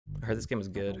I heard this game was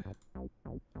good.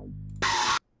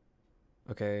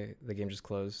 Okay, the game just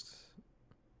closed.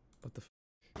 What the f?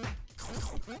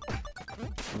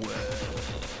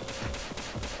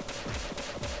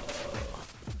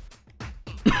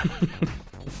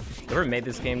 Whoever made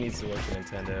this game needs to work for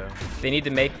Nintendo. They need to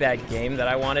make that game that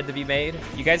I wanted to be made.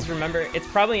 You guys remember? It's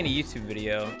probably in a YouTube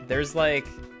video. There's like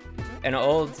an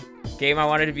old game I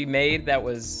wanted to be made that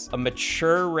was a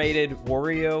mature rated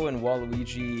Wario and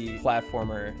Waluigi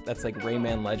platformer that's like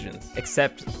Rayman Legends.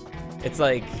 Except it's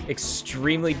like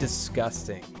extremely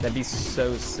disgusting. That'd be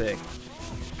so sick.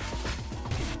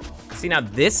 See, now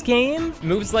this game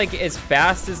moves like as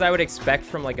fast as I would expect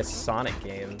from like a Sonic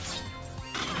game.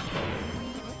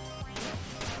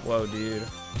 Whoa, dude.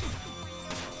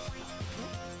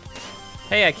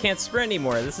 Hey, I can't sprint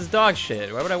anymore. This is dog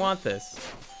shit. Why would I want this?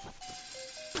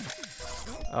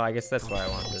 Oh, I guess that's why I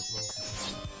want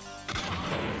this.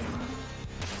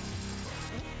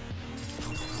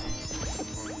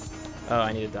 Oh,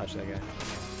 I need to dodge that guy.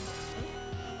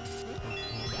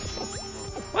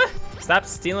 What? Stop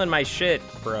stealing my shit,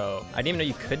 bro. I didn't even know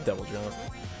you could double jump.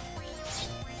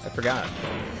 I forgot.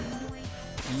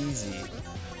 Easy.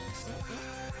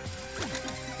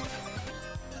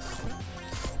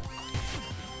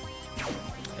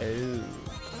 Oh.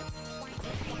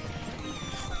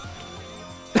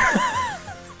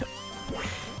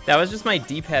 That was just my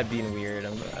D-pad being weird. I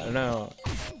don't know.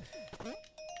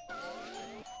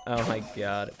 Oh my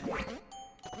god.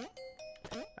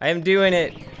 I am doing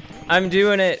it. I'm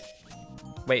doing it.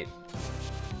 Wait.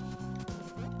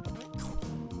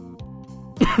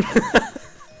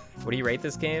 What do you rate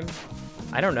this game?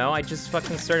 I don't know. I just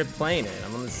fucking started playing it.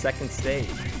 I'm on the second stage.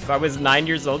 If I was 9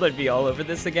 years old, I'd be all over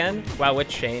this again. Wow, what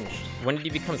changed? When did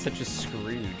you become such a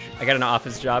Scrooge? I got an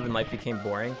office job and life became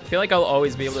boring. I feel like I'll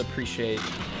always be able to appreciate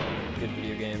good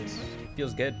video games.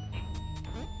 Feels good.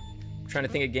 I'm trying to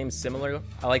think of games similar.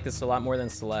 I like this a lot more than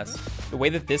Celeste. The way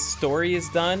that this story is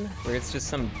done, where it's just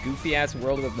some goofy ass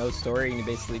world with no story and you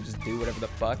basically just do whatever the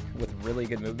fuck with really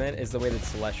good movement, is the way that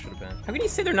Celeste should have been. How can you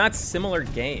say they're not similar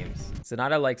games?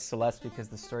 Sonata liked Celeste because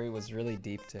the story was really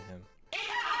deep to him.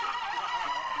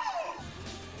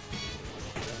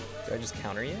 Do I just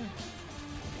counter you?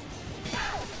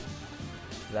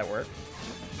 Does that work?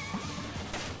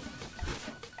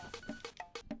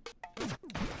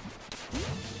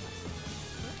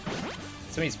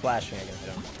 So he's flashing, I can hit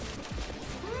him.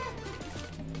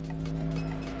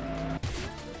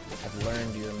 I've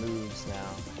learned your moves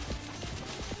now.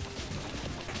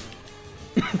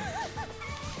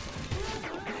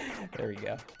 There we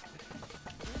go.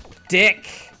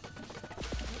 Dick!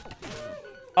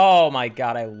 Oh my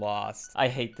god, I lost. I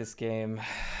hate this game.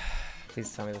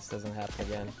 Please tell me this doesn't happen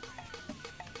again.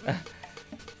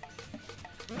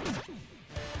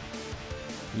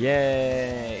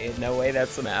 Yay! No way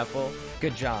that's an apple.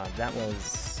 Good job. That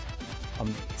was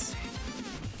amazing.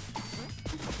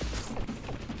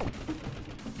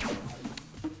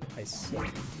 I see.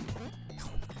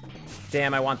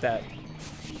 Damn, I want that.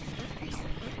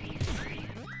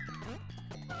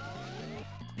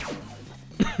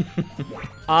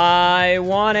 I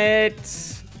want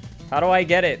it. How do I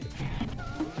get it?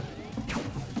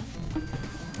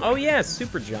 Oh yeah,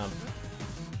 super jump.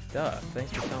 Duh,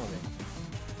 thanks for telling me.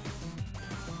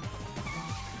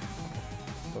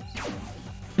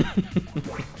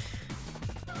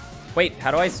 Wait,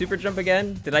 how do I super jump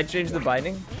again? Did I change the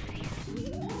binding? There we go.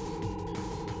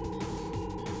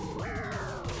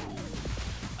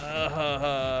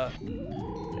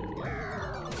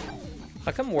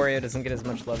 How come Wario doesn't get as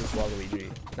much love as Waluigi?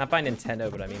 Not by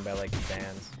Nintendo, but I mean by like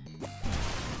fans.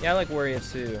 Yeah, I like Wario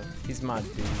too. He's my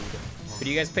dude. But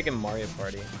you guys picking Mario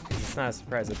Party? It's not a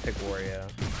surprise I pick Wario.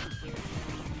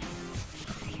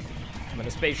 I'm in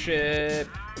a spaceship.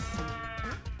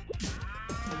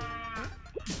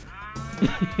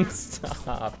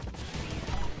 Stop.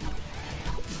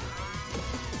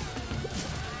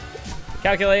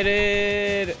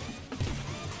 Calculated.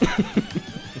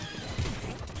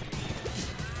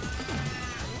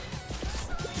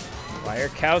 Why are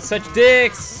cows such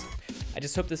dicks? I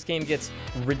just hope this game gets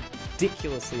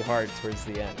ridiculously hard towards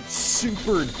the end.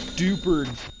 Super duper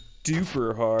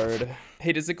duper hard.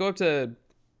 Hey, does it go up to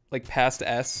like past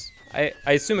S? I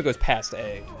assume it goes past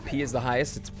A. P is the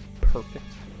highest. It's perfect.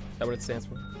 Is that what it stands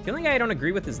for? The only guy I don't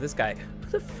agree with is this guy. Who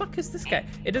the fuck is this guy?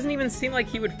 It doesn't even seem like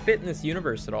he would fit in this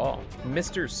universe at all.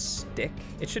 Mr. Stick?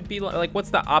 It should be like, what's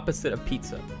the opposite of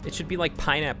pizza? It should be like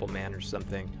Pineapple Man or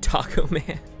something. Taco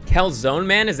Man. Calzone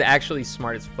Man is actually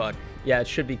smart as fuck. Yeah, it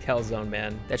should be Calzone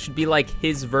Man. That should be like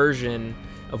his version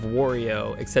of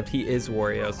Wario, except he is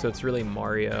Wario, so it's really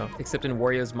Mario. Except in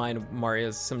Wario's mind,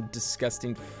 Mario's some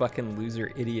disgusting fucking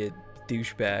loser idiot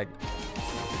douchebag.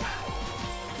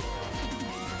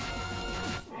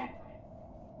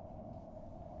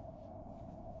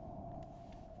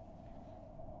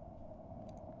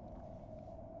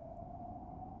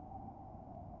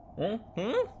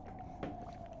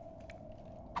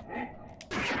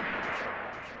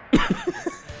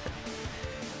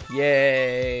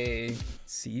 Yay!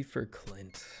 C for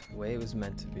Clint. The way it was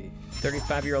meant to be.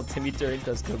 35-year-old Timmy Turner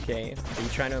does cocaine. Are you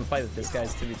trying to imply that this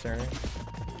guy's Timmy Turner?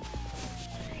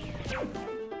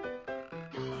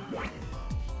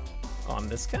 Oh, I'm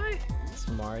this guy? It's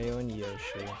Mario and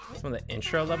Yoshi. Some of the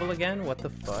intro level again? What the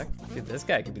fuck? Dude, this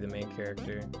guy could be the main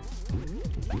character.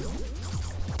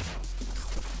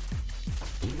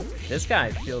 This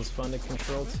guy feels fun to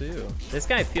control too. This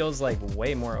guy feels like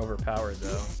way more overpowered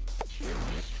though.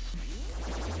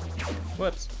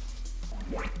 Whoops.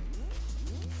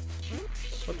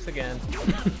 Whoops again.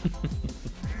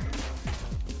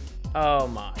 Oh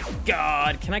my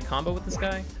god. Can I combo with this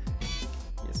guy?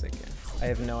 Yes, I can. I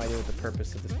have no idea what the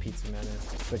purpose of this pizza man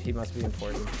is, but he must be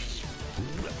important.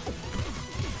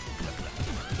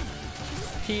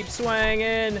 Keep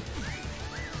swanging.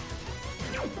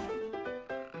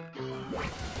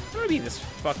 I wanna be this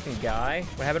fucking guy.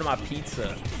 What happened to my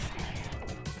pizza?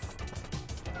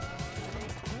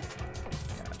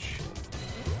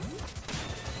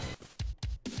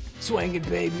 Swangin',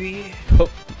 baby.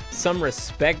 Put some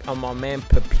respect on my man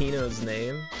Pepino's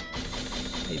name.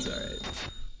 He's alright.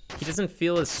 He doesn't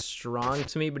feel as strong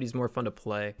to me, but he's more fun to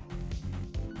play.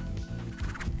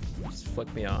 Just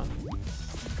flick me off.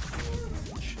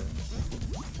 Shit.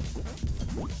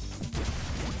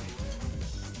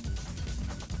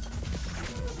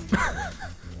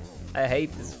 I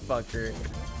hate this fucker.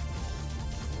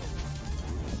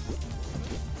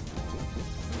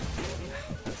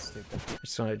 That's stupid. I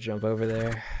just want to jump over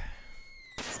there.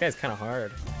 This guy's kind of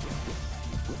hard.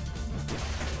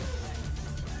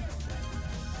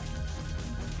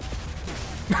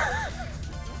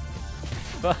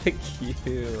 Fuck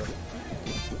you.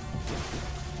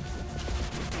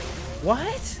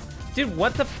 What? Dude,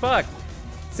 what the fuck?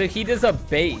 So he does a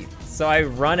bait. So I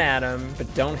run at him,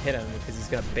 but don't hit him because he's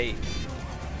gonna bait.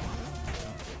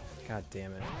 God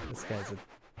damn it. This guy's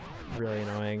really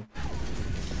annoying.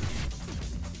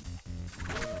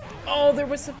 Oh, there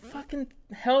was a fucking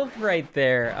health right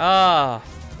there. Ah.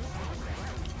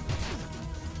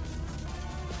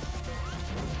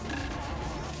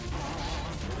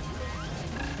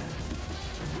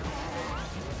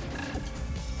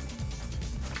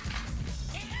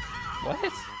 What?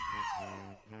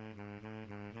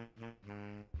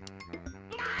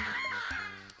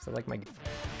 Is that like my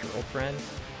girlfriend?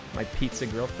 My pizza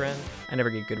girlfriend? I never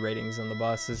get good ratings on the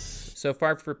bosses. So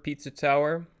far for Pizza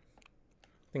Tower,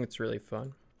 I think it's really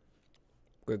fun.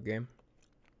 Good game.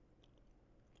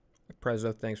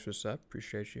 Prezzo, thanks for the sub.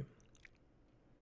 Appreciate you.